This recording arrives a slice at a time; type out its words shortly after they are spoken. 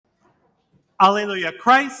Alleluia,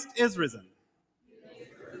 Christ is risen.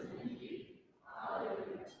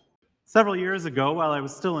 Several years ago, while I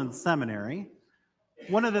was still in seminary,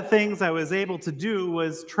 one of the things I was able to do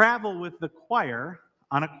was travel with the choir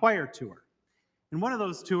on a choir tour. And one of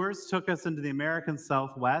those tours took us into the American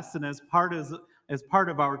Southwest, and as part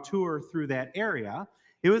of our tour through that area,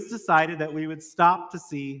 it was decided that we would stop to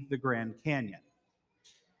see the Grand Canyon.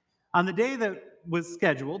 On the day that was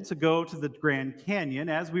scheduled to go to the Grand Canyon,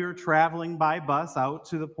 as we were traveling by bus out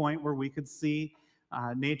to the point where we could see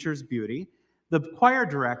nature's beauty, the choir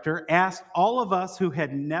director asked all of us who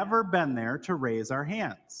had never been there to raise our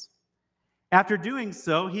hands. After doing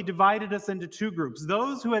so, he divided us into two groups,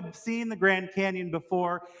 those who had seen the Grand Canyon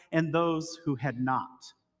before and those who had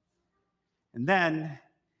not. And then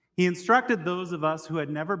he instructed those of us who had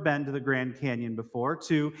never been to the Grand Canyon before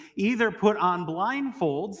to either put on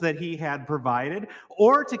blindfolds that he had provided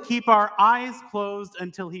or to keep our eyes closed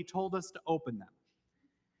until he told us to open them.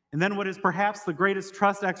 And then what is perhaps the greatest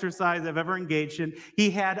trust exercise I've ever engaged in, he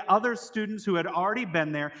had other students who had already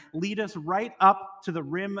been there lead us right up to the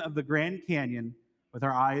rim of the Grand Canyon with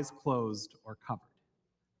our eyes closed or covered.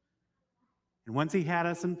 And once he had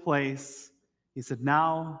us in place, he said,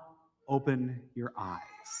 "Now open your eyes."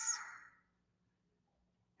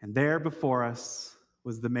 And there before us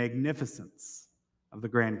was the magnificence of the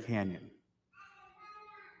Grand Canyon. And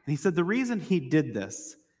he said the reason he did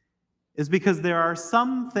this is because there are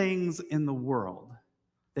some things in the world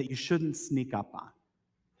that you shouldn't sneak up on.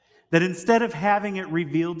 That instead of having it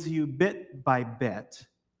revealed to you bit by bit,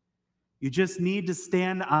 you just need to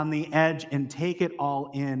stand on the edge and take it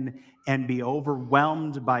all in and be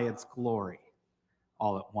overwhelmed by its glory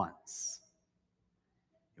all at once.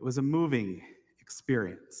 It was a moving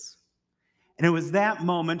experience. And it was that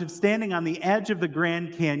moment of standing on the edge of the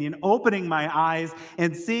Grand Canyon, opening my eyes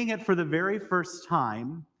and seeing it for the very first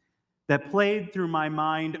time, that played through my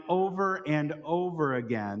mind over and over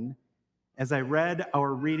again as I read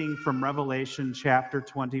our reading from Revelation chapter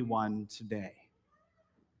 21 today.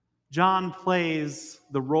 John plays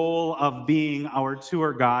the role of being our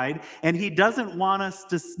tour guide, and he doesn't want us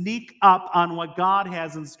to sneak up on what God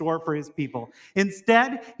has in store for his people.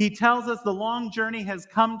 Instead, he tells us the long journey has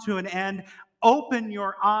come to an end. Open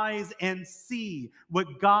your eyes and see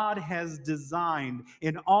what God has designed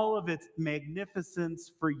in all of its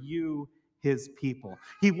magnificence for you, his people.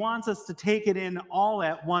 He wants us to take it in all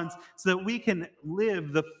at once so that we can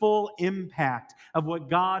live the full impact of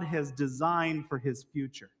what God has designed for his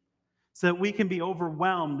future, so that we can be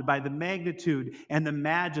overwhelmed by the magnitude and the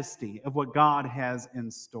majesty of what God has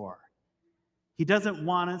in store. He doesn't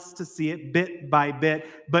want us to see it bit by bit,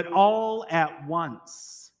 but all at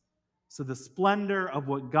once, so the splendor of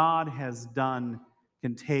what God has done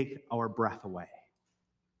can take our breath away.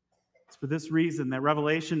 It's for this reason that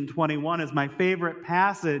Revelation 21 is my favorite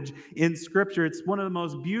passage in Scripture. It's one of the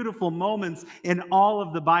most beautiful moments in all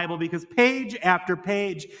of the Bible because page after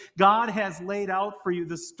page, God has laid out for you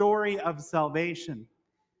the story of salvation.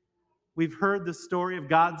 We've heard the story of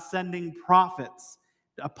God sending prophets,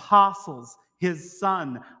 apostles, his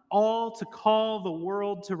Son, all to call the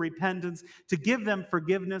world to repentance, to give them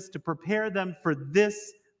forgiveness, to prepare them for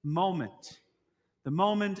this moment. The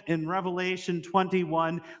moment in Revelation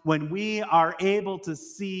 21 when we are able to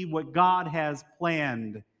see what God has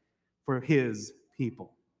planned for his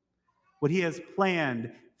people. What he has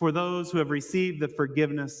planned for those who have received the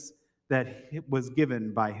forgiveness that was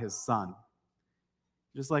given by his Son.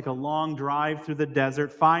 Just like a long drive through the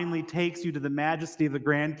desert finally takes you to the majesty of the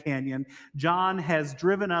Grand Canyon, John has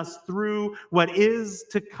driven us through what is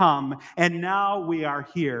to come, and now we are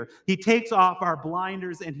here. He takes off our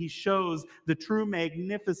blinders and he shows the true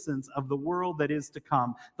magnificence of the world that is to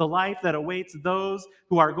come, the life that awaits those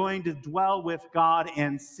who are going to dwell with God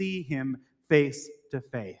and see him face to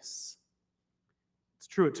face. It's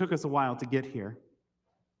true, it took us a while to get here.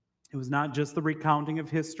 It was not just the recounting of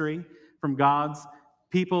history from God's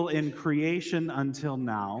people in creation until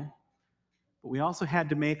now, but we also had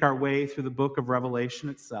to make our way through the book of Revelation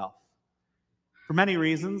itself. For many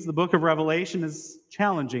reasons, the book of Revelation is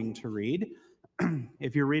challenging to read.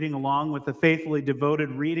 If you're reading along with the faithfully devoted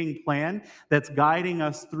reading plan that's guiding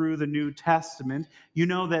us through the New Testament, you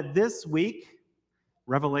know that this week,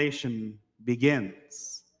 Revelation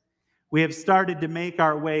begins. We have started to make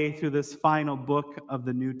our way through this final book of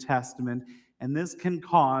the New Testament, and this can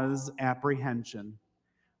cause apprehension.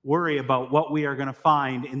 Worry about what we are going to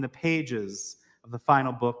find in the pages of the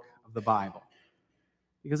final book of the Bible.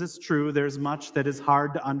 Because it's true, there's much that is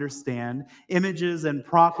hard to understand, images and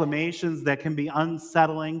proclamations that can be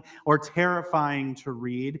unsettling or terrifying to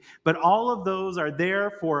read, but all of those are there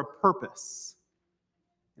for a purpose.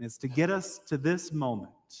 And it's to get us to this moment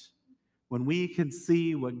when we can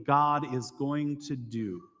see what God is going to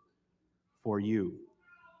do for you.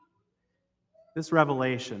 This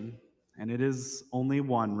revelation, and it is only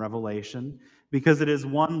one revelation, because it is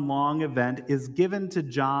one long event, is given to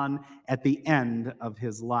John at the end of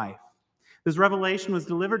his life. This revelation was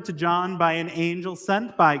delivered to John by an angel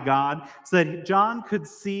sent by God so that John could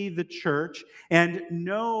see the church and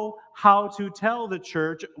know how to tell the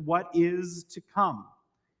church what is to come,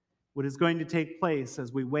 what is going to take place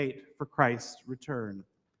as we wait for Christ's return.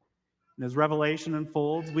 And as Revelation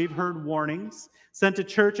unfolds, we've heard warnings sent to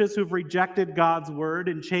churches who've rejected God's word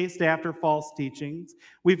and chased after false teachings.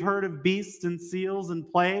 We've heard of beasts and seals and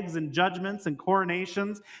plagues and judgments and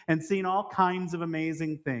coronations and seen all kinds of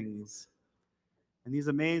amazing things. And these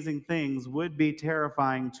amazing things would be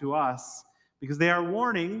terrifying to us because they are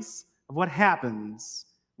warnings of what happens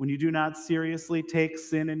when you do not seriously take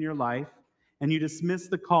sin in your life and you dismiss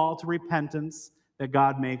the call to repentance that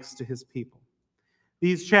God makes to his people.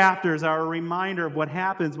 These chapters are a reminder of what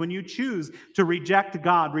happens when you choose to reject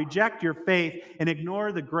God, reject your faith, and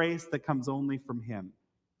ignore the grace that comes only from him.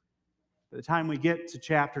 By the time we get to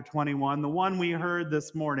chapter 21, the one we heard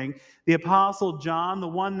this morning, the Apostle John, the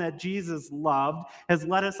one that Jesus loved, has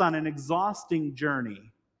led us on an exhausting journey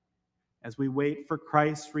as we wait for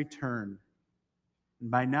Christ's return. And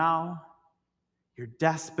by now, you're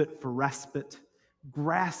desperate for respite,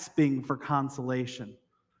 grasping for consolation,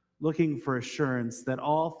 looking for assurance that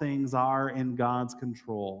all things are in God's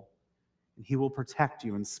control, and he will protect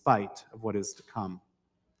you in spite of what is to come.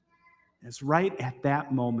 And it's right at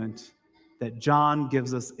that moment that John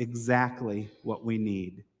gives us exactly what we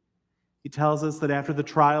need. He tells us that after the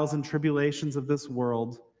trials and tribulations of this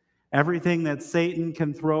world, everything that Satan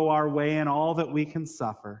can throw our way and all that we can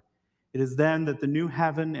suffer, it is then that the new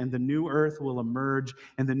heaven and the new earth will emerge,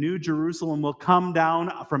 and the new Jerusalem will come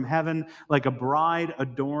down from heaven like a bride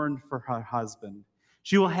adorned for her husband.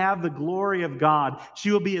 She will have the glory of God.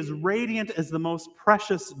 She will be as radiant as the most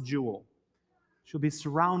precious jewel. She'll be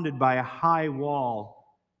surrounded by a high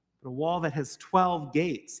wall, but a wall that has 12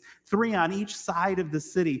 gates, 3 on each side of the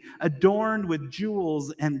city, adorned with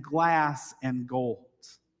jewels and glass and gold.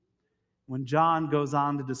 When John goes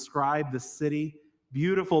on to describe the city,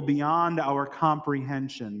 beautiful beyond our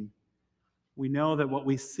comprehension, we know that what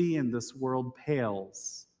we see in this world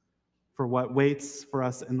pales for what waits for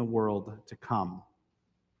us in the world to come.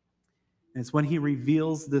 And it's when he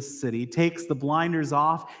reveals this city, takes the blinders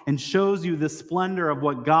off, and shows you the splendor of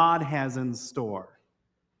what God has in store,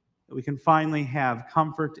 that we can finally have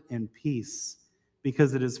comfort and peace,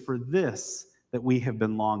 because it is for this that we have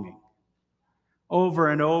been longing. Over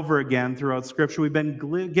and over again throughout Scripture, we've been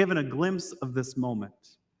given a glimpse of this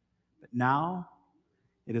moment. But now,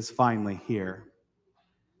 it is finally here.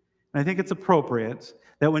 And I think it's appropriate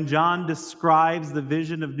that when John describes the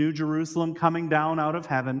vision of New Jerusalem coming down out of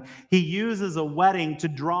heaven, he uses a wedding to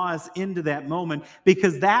draw us into that moment,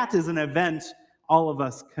 because that is an event all of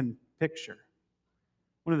us can picture.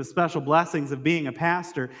 One of the special blessings of being a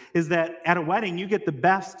pastor is that at a wedding, you get the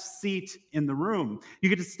best seat in the room. You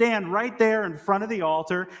get to stand right there in front of the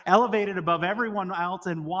altar, elevated above everyone else,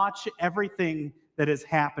 and watch everything that is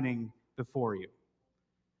happening before you.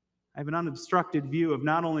 I have an unobstructed view of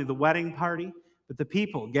not only the wedding party, but the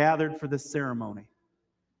people gathered for this ceremony.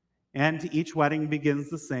 And each wedding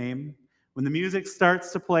begins the same. When the music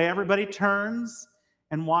starts to play, everybody turns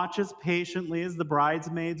and watches patiently as the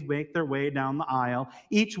bridesmaids make their way down the aisle,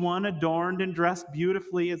 each one adorned and dressed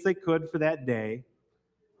beautifully as they could for that day.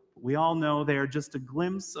 We all know they are just a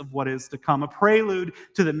glimpse of what is to come, a prelude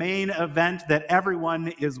to the main event that everyone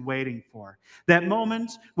is waiting for. That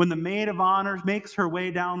moment when the maid of honor makes her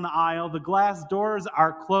way down the aisle, the glass doors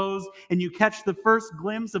are closed, and you catch the first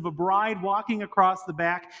glimpse of a bride walking across the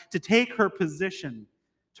back to take her position,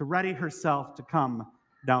 to ready herself to come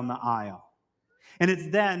down the aisle. And it's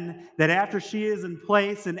then that after she is in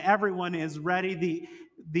place and everyone is ready,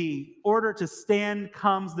 the order to stand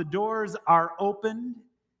comes, the doors are opened,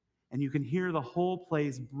 and you can hear the whole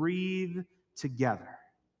place breathe together.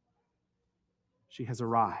 She has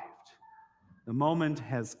arrived. The moment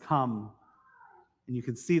has come, and you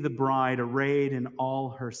can see the bride arrayed in all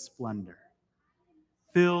her splendor,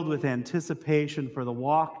 filled with anticipation for the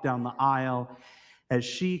walk down the aisle as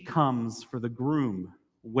she comes for the groom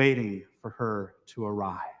waiting for her to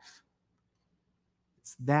arrive.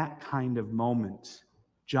 It's that kind of moment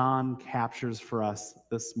John captures for us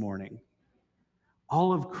this morning.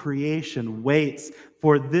 All of creation waits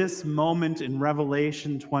for this moment in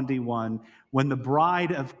Revelation 21 when the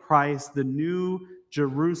bride of Christ, the new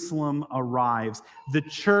Jerusalem, arrives. The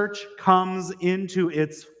church comes into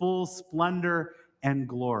its full splendor and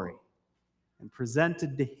glory and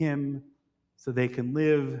presented to him so they can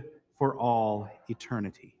live for all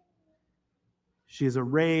eternity. She is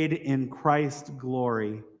arrayed in Christ's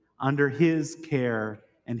glory under his care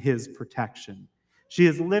and his protection. She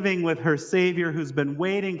is living with her Savior who's been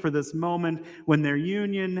waiting for this moment when their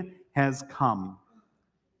union has come.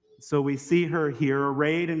 So we see her here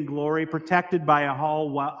arrayed in glory, protected by a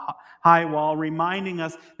high wall, reminding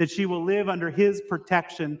us that she will live under his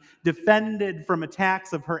protection, defended from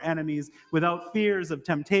attacks of her enemies, without fears of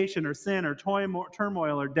temptation or sin or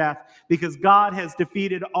turmoil or death, because God has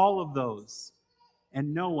defeated all of those,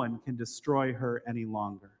 and no one can destroy her any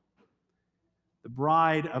longer. The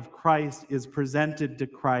bride of Christ is presented to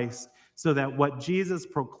Christ so that what Jesus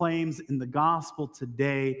proclaims in the gospel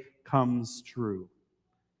today comes true.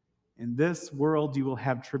 In this world you will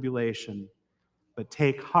have tribulation, but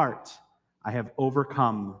take heart, I have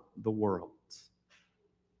overcome the world.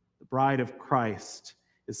 The bride of Christ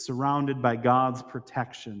is surrounded by God's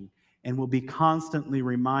protection and will be constantly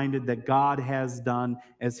reminded that God has done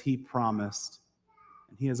as he promised,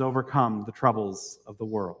 and he has overcome the troubles of the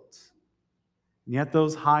world. And yet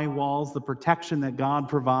those high walls, the protection that God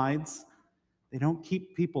provides, they don't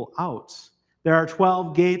keep people out. There are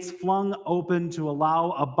 12 gates flung open to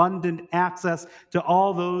allow abundant access to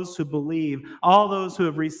all those who believe, all those who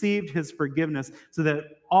have received his forgiveness, so that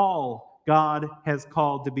all God has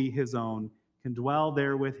called to be his own can dwell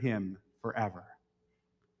there with him forever.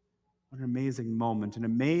 What an amazing moment, an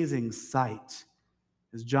amazing sight,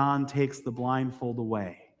 as John takes the blindfold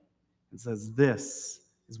away and says, "This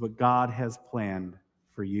is what God has planned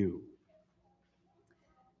for you."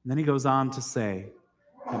 And then he goes on to say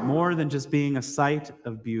that more than just being a sight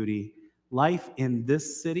of beauty, life in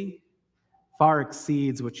this city far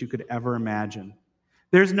exceeds what you could ever imagine.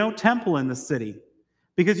 There's no temple in the city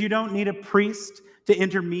because you don't need a priest to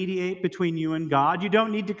intermediate between you and God. You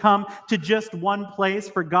don't need to come to just one place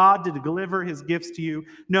for God to deliver his gifts to you.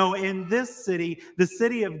 No, in this city, the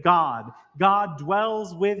city of God, God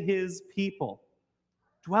dwells with his people.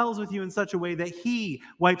 Dwells with you in such a way that he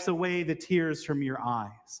wipes away the tears from your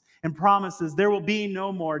eyes and promises there will be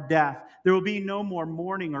no more death. There will be no more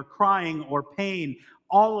mourning or crying or pain.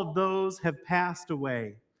 All of those have passed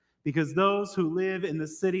away because those who live in the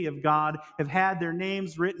city of God have had their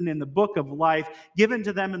names written in the book of life, given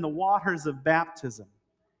to them in the waters of baptism,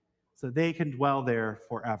 so they can dwell there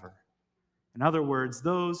forever. In other words,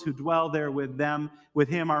 those who dwell there with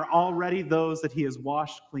him are already those that he has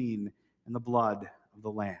washed clean in the blood of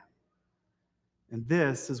the Lamb. And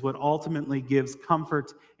this is what ultimately gives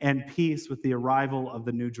comfort and peace with the arrival of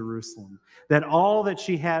the New Jerusalem. That all that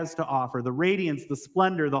she has to offer, the radiance, the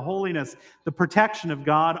splendor, the holiness, the protection of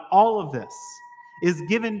God, all of this is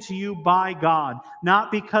given to you by God,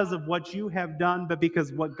 not because of what you have done, but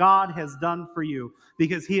because what God has done for you,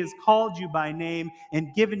 because he has called you by name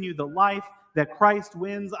and given you the life that Christ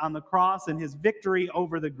wins on the cross and his victory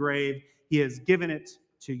over the grave. He has given it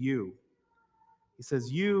to you. He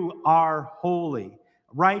says, you are holy,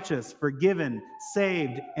 righteous, forgiven,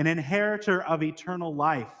 saved, an inheritor of eternal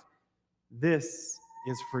life. This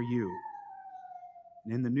is for you.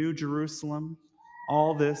 And in the New Jerusalem,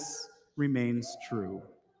 all this remains true.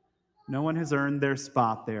 No one has earned their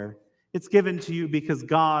spot there. It's given to you because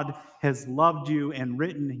God has loved you and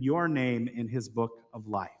written your name in his book of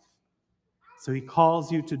life. So he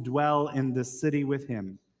calls you to dwell in this city with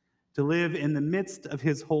him, to live in the midst of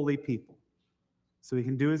his holy people, so he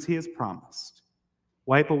can do as he has promised,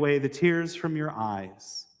 wipe away the tears from your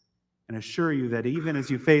eyes, and assure you that even as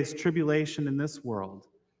you face tribulation in this world,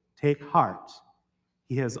 take heart.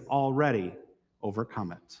 He has already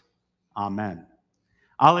overcome it. Amen.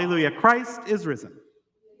 Alleluia. Christ is risen.